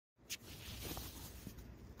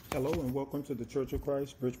Hello and welcome to the Church of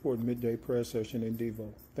Christ, Bridgeport midday prayer session in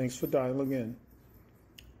Devo. Thanks for dialing in.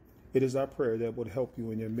 It is our prayer that would help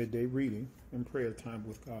you in your midday reading and prayer time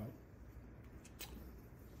with God.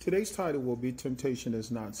 Today's title will be Temptation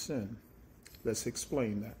is Not Sin. Let's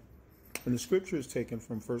explain that. And the scripture is taken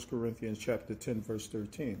from 1 Corinthians chapter 10, verse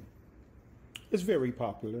 13. It's very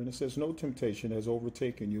popular and it says, "No temptation has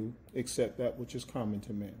overtaken you except that which is common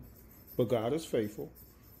to man. But God is faithful,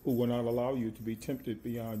 who will not allow you to be tempted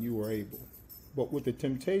beyond you are able. But with the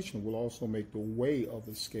temptation will also make the way of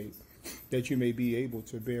escape, that you may be able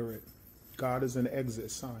to bear it." God is an exit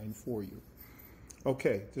sign for you.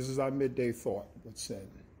 Okay, this is our midday thought with sin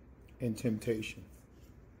and temptation.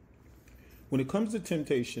 When it comes to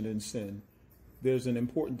temptation and sin, there's an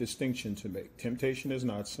important distinction to make. Temptation is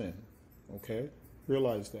not sin. Okay?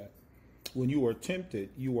 Realize that. When you are tempted,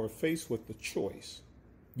 you are faced with the choice.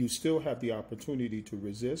 You still have the opportunity to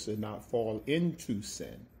resist and not fall into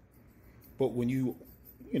sin. But when you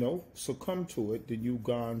succumb to it, then you've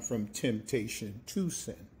gone from temptation to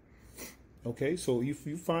sin. Okay, so if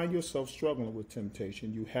you find yourself struggling with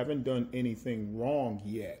temptation, you haven't done anything wrong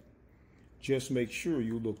yet. Just make sure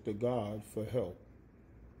you look to God for help.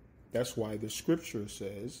 That's why the scripture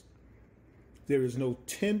says, there is no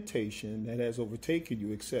temptation that has overtaken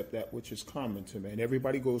you except that which is common to man.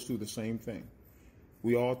 Everybody goes through the same thing.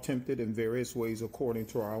 We all tempted in various ways according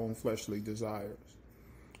to our own fleshly desires.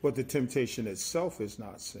 But the temptation itself is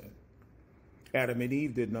not sin. Adam and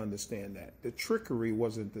Eve didn't understand that. The trickery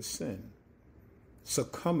wasn't the sin.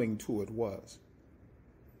 Succumbing to it was.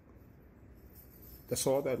 That's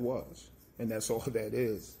all that was. And that's all that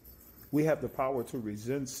is. We have the power to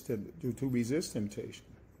resist temptation.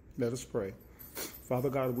 Let us pray. Father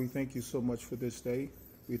God, we thank you so much for this day.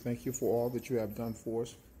 We thank you for all that you have done for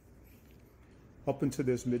us. Up into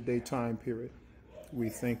this midday time period, we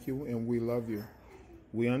thank you and we love you.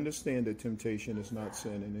 We understand that temptation is not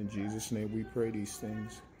sin, and in Jesus' name we pray these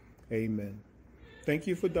things. Amen. Thank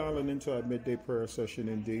you for dialing into our midday prayer session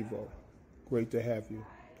in Devo. Great to have you.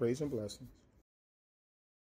 Praise and blessings.